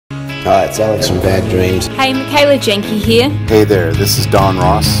Hi, it's Alex from Bad Dreams. Hey, Michaela Jenke here. Hey there, this is Don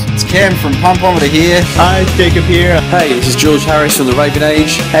Ross. It's Cam from Pumpometer here. Hi, it's Jacob here. Hey, this is George Harris from The Raven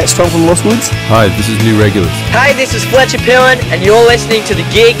Age. Hey, it's Tom from Lost Woods. Hi, this is New Regulars. Hey, this is Fletcher Pillen, and you're listening to The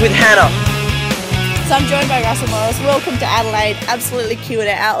Gig with Hannah. So I'm joined by Russell Morris. Welcome to Adelaide. Absolutely killed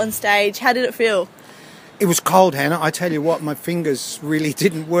it out on stage. How did it feel? It was cold, Hannah. I tell you what, my fingers really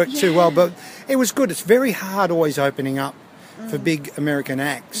didn't work too well, but it was good. It's very hard always opening up for big American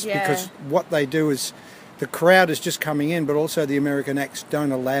acts because what they do is the crowd is just coming in, but also the American acts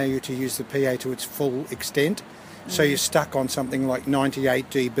don't allow you to use the PA to its full extent. So you're stuck on something like 98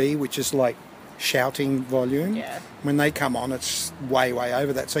 dB, which is like shouting volume. When they come on, it's way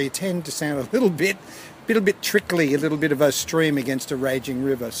over that. So you tend to sound a little bit trickly, a little bit of a stream against a raging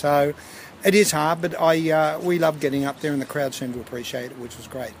river. So it is hard, but we love getting up there, and the crowd seemed to appreciate it, which was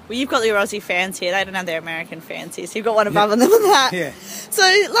great. Well, you've got your Aussie fans here. They don't have their American fans here, so you've got one above them on that. Yeah. So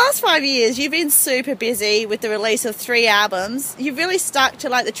last 5 years, you've been super busy with the release of 3 albums. You've really stuck to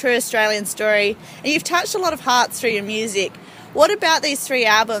like the true Australian story, and you've touched a lot of hearts through your music. What about these 3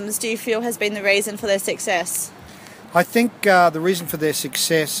 albums do you feel has been the reason for their success? I think the reason for their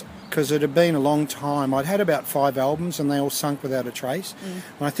success, because it had been a long time. I'd had about 5 albums and they all sunk without a trace.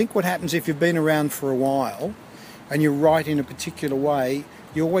 And I think what happens if you've been around for a while and you write in a particular way,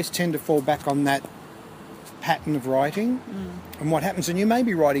 you always tend to fall back on that pattern of writing. And what happens, and you may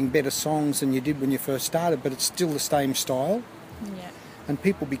be writing better songs than you did when you first started, but it's still the same style. And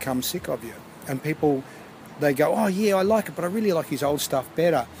people become sick of you. And people, they go, oh yeah, I like it, but I really like his old stuff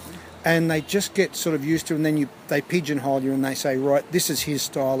better. And they just get sort of used to it, and then they pigeonhole you and they say, right, this is his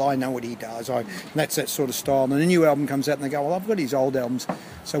style, I know what he does, and that's that sort of style. And a new album comes out and they go, well, I've got his old albums.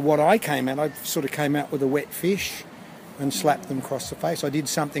 So what I sort of came out with a wet fish and slapped them across the face. I did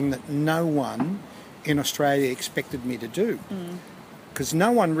something that no one in Australia expected me to do. Because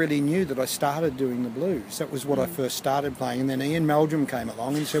no one really knew that I started doing the blues. That was what I first started playing. And then Ian Meldrum came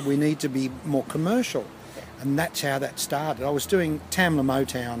along and said, we need to be more commercial. And that's how that started. I was doing Tamla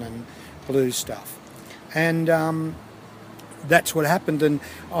Motown and blues stuff. And that's what happened. And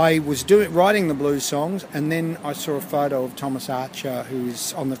I was writing the blues songs, and then I saw a photo of Thomas Archer,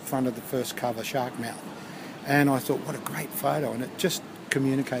 who's on the front of the first cover, Sharkmouth. And I thought, what a great photo. And it just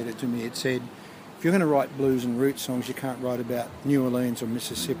communicated to me. It said, if you're going to write blues and roots songs, you can't write about New Orleans or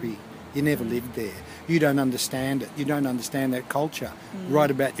Mississippi. You never lived there. You don't understand it. You don't understand that culture.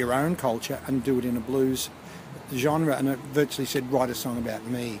 Write about your own culture and do it in a blues genre. And it virtually said, write a song about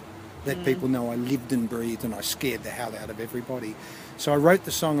me. Let people know I lived and breathed and I scared the hell out of everybody. So I wrote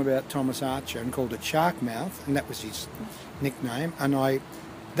the song about Thomas Archer and called it Sharkmouth, and that was his nickname. And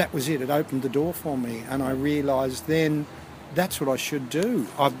that was it. It opened the door for me, and I realised then that's what I should do.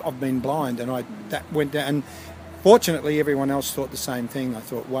 I've been blind, and that went down. And fortunately, everyone else thought the same thing. I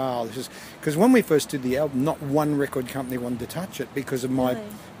thought, wow, this is... Because when we first did the album, not one record company wanted to touch it because of my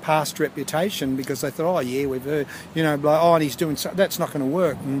past reputation, because they thought, oh, yeah, we've heard, and he's doing so, that's not going to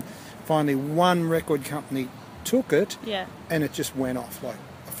work. And finally, one record company took it, and it just went off like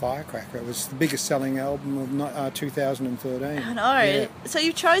a firecracker. It was the biggest selling album of 2013. I know. Yeah. So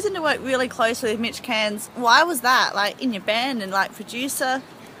you've chosen to work really closely with Mitch Cairns. Why was that? Like in your band and like producer?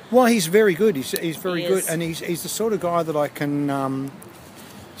 Well, he's very good. He's very good, and he's the sort of guy that I can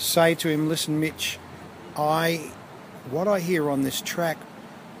say to him, listen, Mitch, what I hear on this track,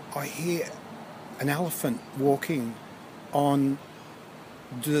 I hear an elephant walking on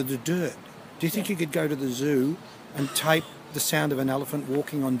the dirt. Do you think you could go to the zoo and tape the sound of an elephant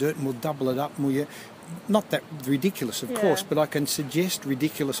walking on dirt, and we'll double it up, and not that ridiculous, of course, but I can suggest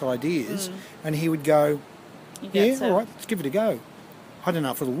ridiculous ideas, and he would go, all right, let's give it a go. I don't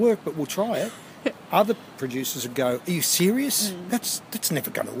know if it'll work, but we'll try it. Other producers would go, are you serious? That's never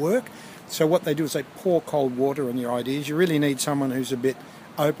going to work. So what they do is they pour cold water on your ideas. You really need someone who's a bit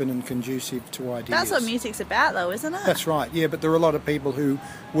open and conducive to ideas. That's what music's about, though, isn't it? That's right, yeah, but there are a lot of people who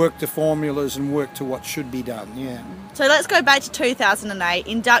work to formulas and work to what should be done, So let's go back to 2008,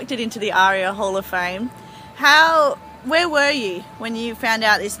 inducted into the ARIA Hall of Fame. Where were you when you found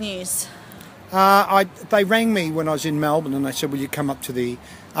out this news? They rang me when I was in Melbourne, and they said, will you come up to the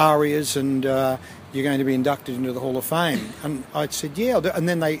ARIAs and you're going to be inducted into the Hall of Fame? And I said, yeah, I'll do it. And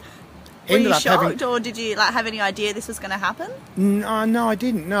then they ended up having... Were you shocked, or did you have any idea this was going to happen? No, I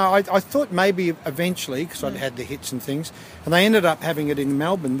didn't. No, I thought maybe eventually, because I'd had the hits and things, and they ended up having it in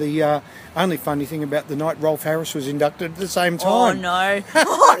Melbourne. The only funny thing about the night, Rolf Harris was inducted at the same time. Oh, no.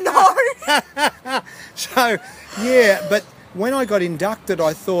 Oh, no. So, yeah, but when I got inducted,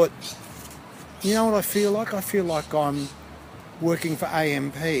 I thought, you know what I feel like? I feel like I'm working for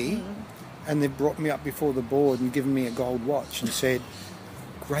AMP, and they've brought me up before the board and given me a gold watch and said,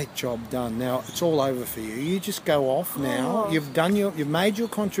 great job done. Now it's all over for you. You just go off now. You've made your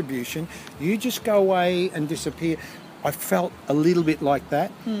contribution. You just go away and disappear. I felt a little bit like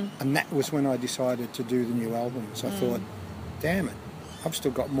that, and that was when I decided to do the new album. So I thought, damn it, I've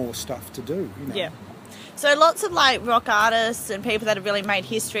still got more stuff to do. You know? Yeah. So lots of like rock artists and people that have really made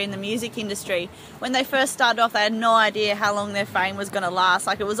history in the music industry, when they first started off, they had no idea how long their fame was going to last.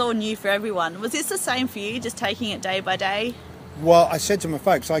 Like, it was all new for everyone. Was this the same for you, just taking it day by day? Well, I said to my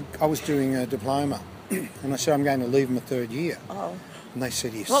folks, I was doing a diploma, and I said I'm going to leave my third year. Oh. And they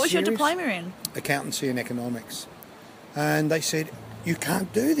said, what was your diploma in? Accountancy and economics. And they said, you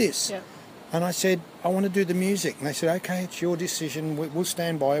can't do this. Yeah. And I said, I want to do the music. And they said, okay, it's your decision. We'll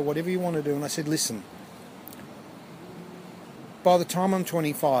stand by it, whatever you want to do. And I said, listen, by the time I'm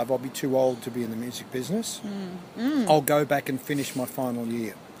 25, I'll be too old to be in the music business. I'll go back and finish my final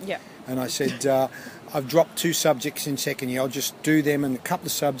year. Yeah. And I said, I've dropped 2 subjects in second year. I'll just do them and a couple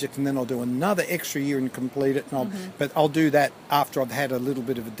of subjects, and then I'll do another extra year and complete it. And but I'll do that after I've had a little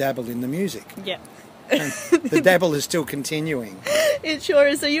bit of a dabble in the music. Yeah. And the dabble is still continuing. It sure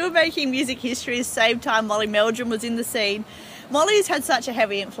is. So you were making music history the same time Molly Meldrum was in the scene. Molly's had such a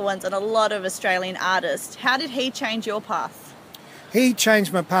heavy influence on a lot of Australian artists. How did he change your path? He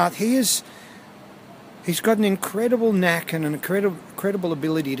changed my path. He's got an incredible knack and an incredible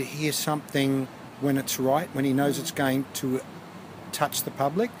ability to hear something when it's right, when he knows it's going to touch the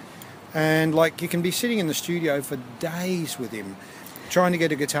public. And like, you can be sitting in the studio for days with him, trying to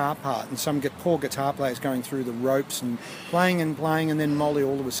get a guitar part, and some poor guitar players going through the ropes and playing, and then Molly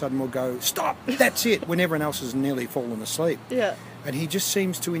all of a sudden will go, stop, that's it, when everyone else has nearly fallen asleep. Yeah. And he just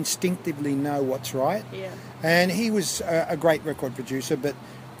seems to instinctively know what's right. Yeah. And he was a great record producer, but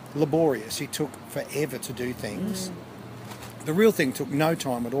laborious. He took forever to do things. The real thing took no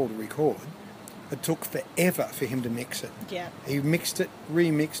time at all to record. It took forever for him to mix it. Yeah. He mixed it,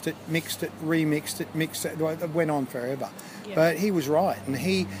 remixed it, mixed it, remixed it, mixed it. It went on forever. Yeah. But he was right. And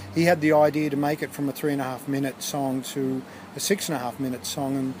he had the idea to make it from a 3.5-minute song to a 6.5-minute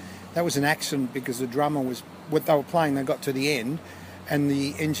song. And that was an accident because the drummer was, what they were playing, they got to the end, and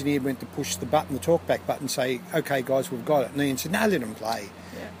the engineer went to push the button, the talkback button, say, okay guys, we've got it. And Ian said, no, let him play.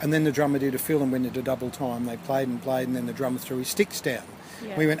 Yeah. And then the drummer did a fill and went into double time. They played, and then the drummer threw his sticks down.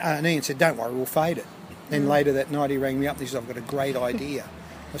 Yeah. We went, and Ian said, don't worry, we'll fade it. Then later that night he rang me up and he said, I've got a great idea.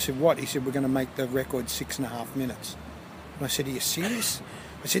 I said, what? He said, we're going to make the record 6.5 minutes. And I said, are you serious?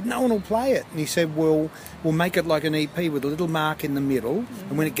 I said, no one will play it. And he said, well, we'll make it like an EP with a little mark in the middle,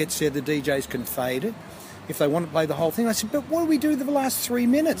 and when it gets there, the DJs can fade it if they want to play the whole thing. I said, but what do we do the last 3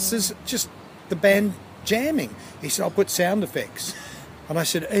 minutes? There's just the band jamming. He said, I'll put sound effects. And I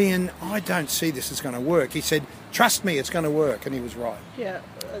said, Ian, I don't see this is going to work. He said, trust me, it's going to work. And he was right. Yeah,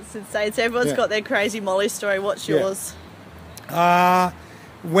 that's insane. So everyone's got their crazy Molly story. What's yours?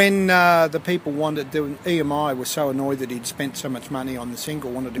 When the people wanted, the EMI was so annoyed that he'd spent so much money on the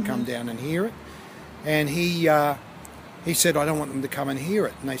single, wanted to come down and hear it. And he said, I don't want them to come and hear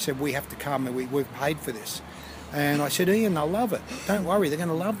it. And they said, we have to come, and we've paid for this. And I said, Ian, they'll love it. Don't worry, they're going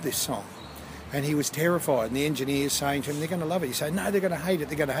to love this song. And he was terrified. And the engineer's saying to him, they're going to love it. He said, no, they're going to hate it.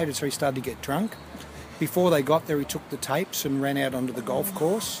 They're going to hate it. So he started to get drunk. Before they got there, he took the tapes and ran out onto the golf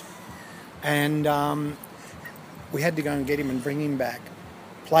course. And we had to go and get him and bring him back,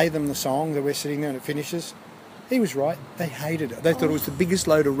 play them the song that we're sitting there and it finishes. He was right. They hated it. They thought it was the biggest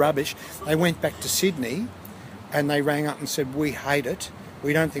load of rubbish. They went back to Sydney and they rang up and said, we hate it.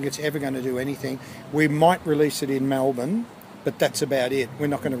 We don't think it's ever going to do anything. We might release it in Melbourne, but that's about it. We're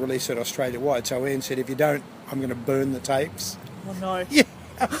not going to release it Australia-wide. So Ian said, if you don't, I'm going to burn the tapes. Oh, no. Yeah.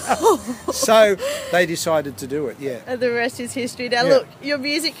 So they decided to do it, yeah. And the rest is history. Now, look, your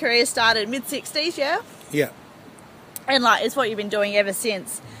music career started mid-60s, yeah? Yeah. And, like, it's what you've been doing ever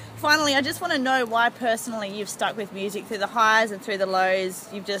since. Finally, I just want to know why, personally, you've stuck with music through the highs and through the lows.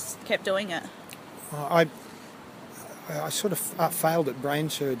 You've just kept doing it. I sort of failed at brain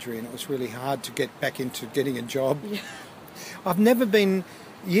surgery, and it was really hard to get back into getting a job. Yeah. I've never been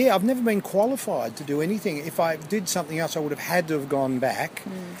qualified to do anything. If I did something else, I would have had to have gone back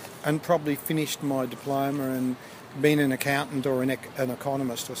and probably finished my diploma and been an accountant or an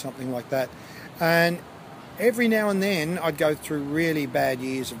economist or something like that. And every now and then I'd go through really bad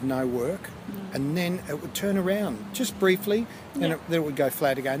years of no work, and then it would turn around just briefly, then it would go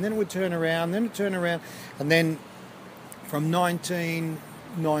flat again, then it would turn around, then it would turn around, and then from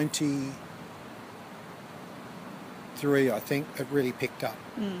 1993, I think, it really picked up.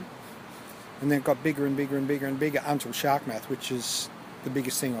 And then it got bigger and bigger and bigger and bigger until Sharkmouth, which is the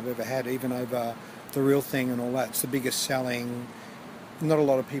biggest thing I've ever had, even over The Real Thing and all that. It's the biggest selling. Not a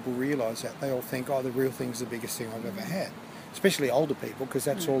lot of people realise that. They all think, oh, The Real Thing's the biggest thing I've ever had. especially older people, because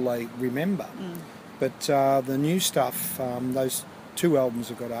that's all they remember. But the new stuff, those 2 albums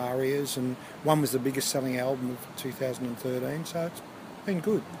have got arias, and one was the biggest selling album of 2013, so it's been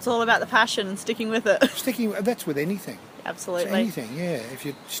good. It's all about the passion and sticking with it. That's with anything. Absolutely. It's anything, yeah. If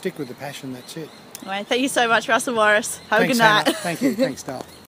you stick with the passion, that's it. Anyway, thank you so much, Russell Morris. Have Thanks, a good night. Hannah. Thank you. Thanks, Dale.